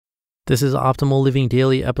This is Optimal Living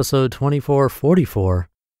Daily, episode 2444,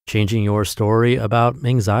 Changing Your Story About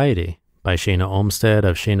Anxiety by Shana Olmstead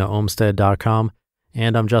of shanaolmstead.com.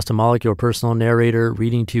 And I'm Justin Malik, your personal narrator,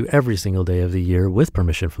 reading to you every single day of the year with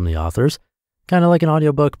permission from the authors. Kind of like an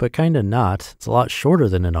audiobook, but kind of not. It's a lot shorter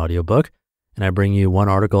than an audiobook, and I bring you one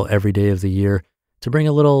article every day of the year to bring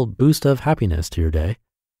a little boost of happiness to your day.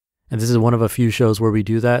 And this is one of a few shows where we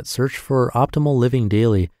do that. Search for Optimal Living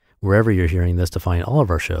Daily wherever you're hearing this to find all of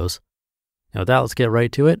our shows. Now with that, let's get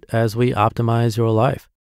right to it as we optimize your life.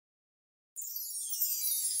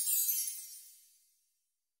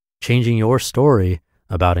 Changing Your Story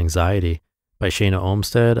About Anxiety by Shana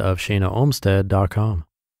Olmstead of shanaolmstead.com.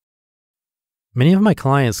 Many of my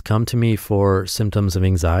clients come to me for symptoms of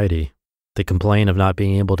anxiety. They complain of not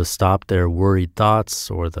being able to stop their worried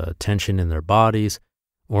thoughts or the tension in their bodies,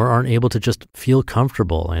 or aren't able to just feel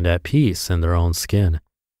comfortable and at peace in their own skin.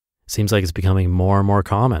 Seems like it's becoming more and more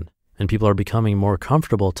common, and people are becoming more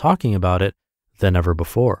comfortable talking about it than ever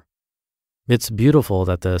before. It's beautiful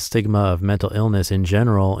that the stigma of mental illness in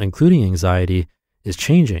general, including anxiety, is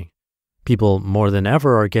changing. People more than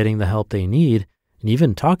ever are getting the help they need and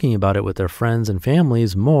even talking about it with their friends and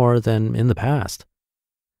families more than in the past.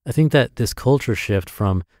 I think that this culture shift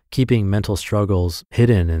from keeping mental struggles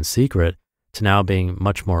hidden and secret to now being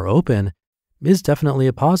much more open is definitely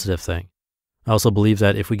a positive thing. I also believe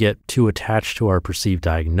that if we get too attached to our perceived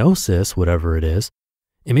diagnosis, whatever it is,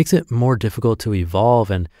 it makes it more difficult to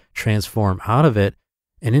evolve and transform out of it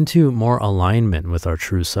and into more alignment with our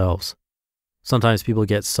true selves. Sometimes people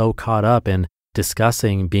get so caught up in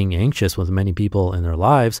discussing being anxious with many people in their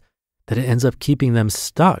lives that it ends up keeping them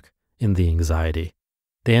stuck in the anxiety.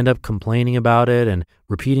 They end up complaining about it and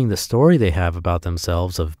repeating the story they have about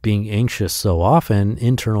themselves of being anxious so often,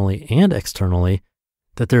 internally and externally,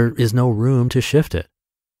 that there is no room to shift it.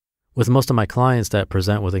 With most of my clients that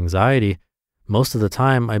present with anxiety, most of the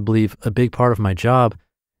time, I believe a big part of my job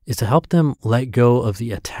is to help them let go of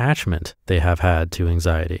the attachment they have had to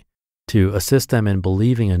anxiety, to assist them in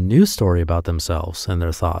believing a new story about themselves and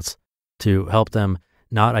their thoughts, to help them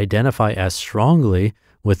not identify as strongly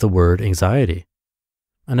with the word anxiety.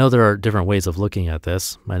 I know there are different ways of looking at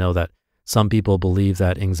this. I know that some people believe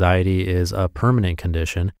that anxiety is a permanent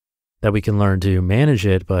condition, that we can learn to manage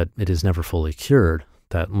it, but it is never fully cured,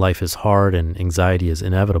 that life is hard and anxiety is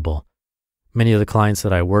inevitable. Many of the clients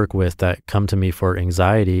that I work with that come to me for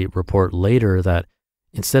anxiety report later that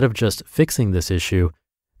instead of just fixing this issue,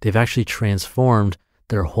 they've actually transformed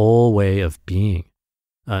their whole way of being.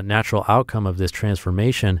 A natural outcome of this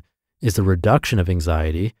transformation is the reduction of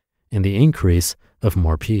anxiety and the increase of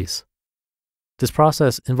more peace. This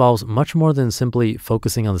process involves much more than simply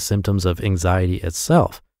focusing on the symptoms of anxiety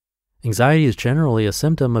itself. Anxiety is generally a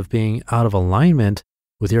symptom of being out of alignment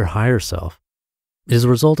with your higher self. It is a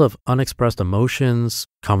result of unexpressed emotions,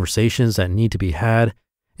 conversations that need to be had,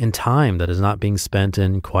 and time that is not being spent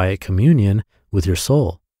in quiet communion with your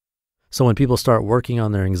soul. So when people start working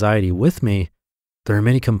on their anxiety with me, there are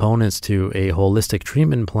many components to a holistic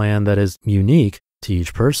treatment plan that is unique to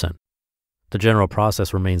each person. The general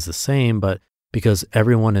process remains the same, but because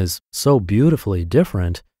everyone is so beautifully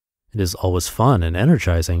different, it is always fun and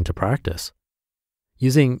energizing to practice.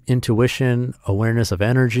 Using intuition, awareness of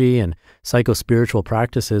energy, and psycho-spiritual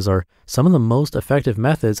practices are some of the most effective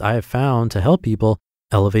methods I have found to help people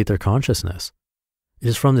elevate their consciousness. It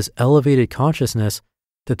is from this elevated consciousness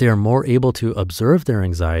that they are more able to observe their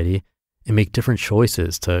anxiety and make different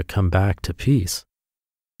choices to come back to peace.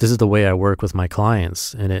 This is the way I work with my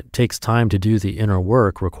clients, and it takes time to do the inner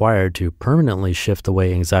work required to permanently shift the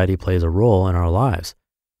way anxiety plays a role in our lives.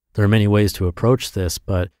 There are many ways to approach this,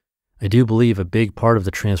 but I do believe a big part of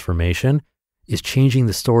the transformation is changing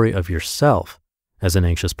the story of yourself as an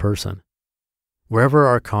anxious person. Wherever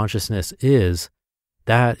our consciousness is,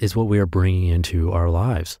 that is what we are bringing into our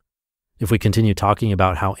lives. If we continue talking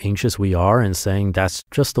about how anxious we are and saying that's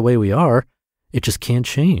just the way we are, it just can't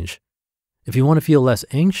change. If you want to feel less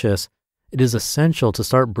anxious, it is essential to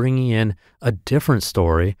start bringing in a different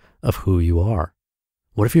story of who you are.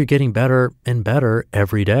 What if you're getting better and better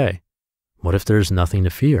every day? What if there's nothing to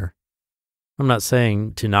fear? I'm not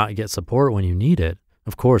saying to not get support when you need it.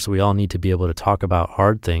 Of course, we all need to be able to talk about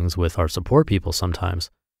hard things with our support people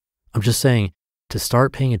sometimes. I'm just saying to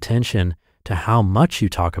start paying attention to how much you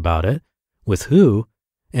talk about it, with who,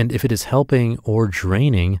 and if it is helping or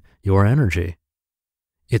draining your energy.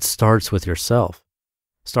 It starts with yourself,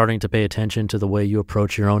 starting to pay attention to the way you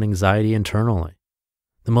approach your own anxiety internally.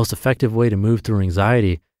 The most effective way to move through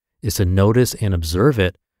anxiety is to notice and observe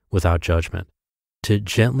it without judgment, to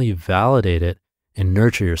gently validate it and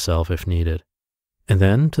nurture yourself if needed, and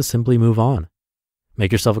then to simply move on.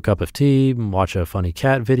 Make yourself a cup of tea, watch a funny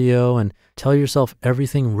cat video, and tell yourself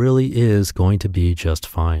everything really is going to be just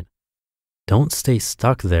fine. Don't stay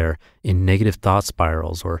stuck there in negative thought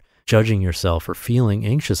spirals or judging yourself or feeling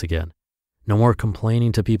anxious again. No more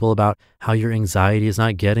complaining to people about how your anxiety is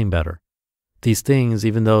not getting better. These things,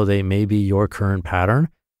 even though they may be your current pattern,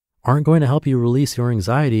 aren't going to help you release your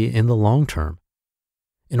anxiety in the long term.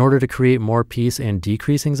 In order to create more peace and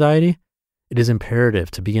decrease anxiety, it is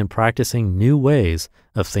imperative to begin practicing new ways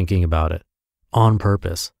of thinking about it on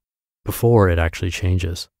purpose before it actually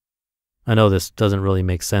changes. I know this doesn't really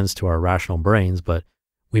make sense to our rational brains, but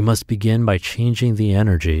we must begin by changing the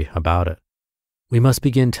energy about it. We must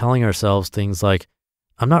begin telling ourselves things like,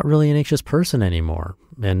 I'm not really an anxious person anymore,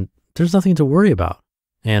 and there's nothing to worry about.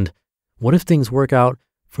 And what if things work out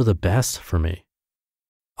for the best for me?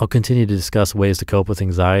 I'll continue to discuss ways to cope with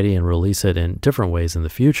anxiety and release it in different ways in the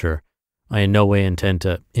future. I in no way intend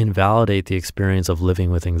to invalidate the experience of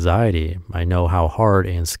living with anxiety. I know how hard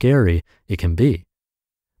and scary it can be.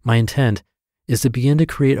 My intent is to begin to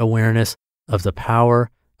create awareness of the power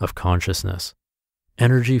of consciousness.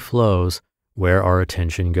 Energy flows where our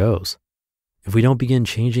attention goes. If we don't begin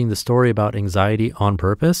changing the story about anxiety on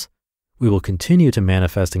purpose, we will continue to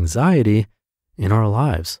manifest anxiety in our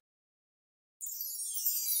lives.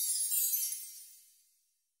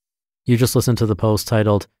 You just listened to the post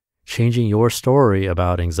titled, Changing Your Story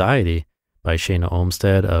About Anxiety by Shana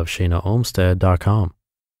Olmstead of shanaolmstead.com.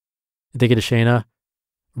 Thank you to Shana.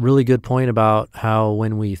 Really good point about how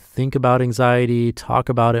when we think about anxiety, talk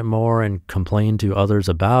about it more, and complain to others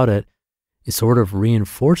about it, it sort of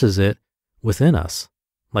reinforces it within us,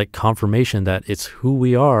 like confirmation that it's who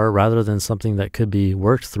we are rather than something that could be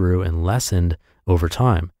worked through and lessened over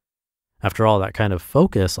time. After all, that kind of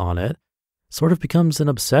focus on it sort of becomes an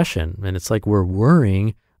obsession, and it's like we're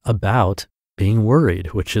worrying about being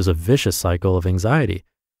worried, which is a vicious cycle of anxiety.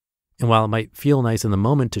 And while it might feel nice in the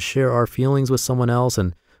moment to share our feelings with someone else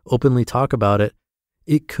and openly talk about it,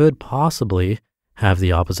 it could possibly have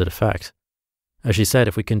the opposite effect. As she said,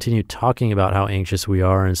 if we continue talking about how anxious we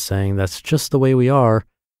are and saying that's just the way we are,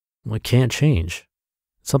 we can't change.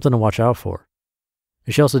 It's something to watch out for.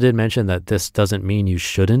 And she also did mention that this doesn't mean you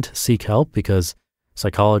shouldn't seek help, because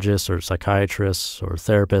psychologists or psychiatrists or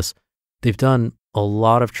therapists, they've done a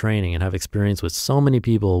lot of training and have experience with so many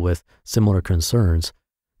people with similar concerns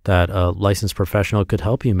that a licensed professional could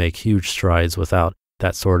help you make huge strides without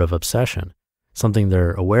that sort of obsession, something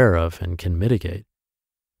they're aware of and can mitigate.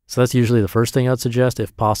 So that's usually the first thing I'd suggest.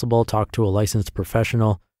 If possible, talk to a licensed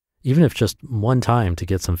professional, even if just one time, to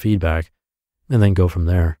get some feedback, and then go from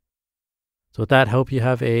there. So with that, hope you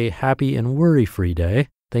have a happy and worry-free day.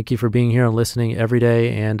 Thank you for being here and listening every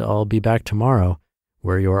day, and I'll be back tomorrow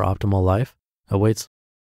where your optimal life awaits.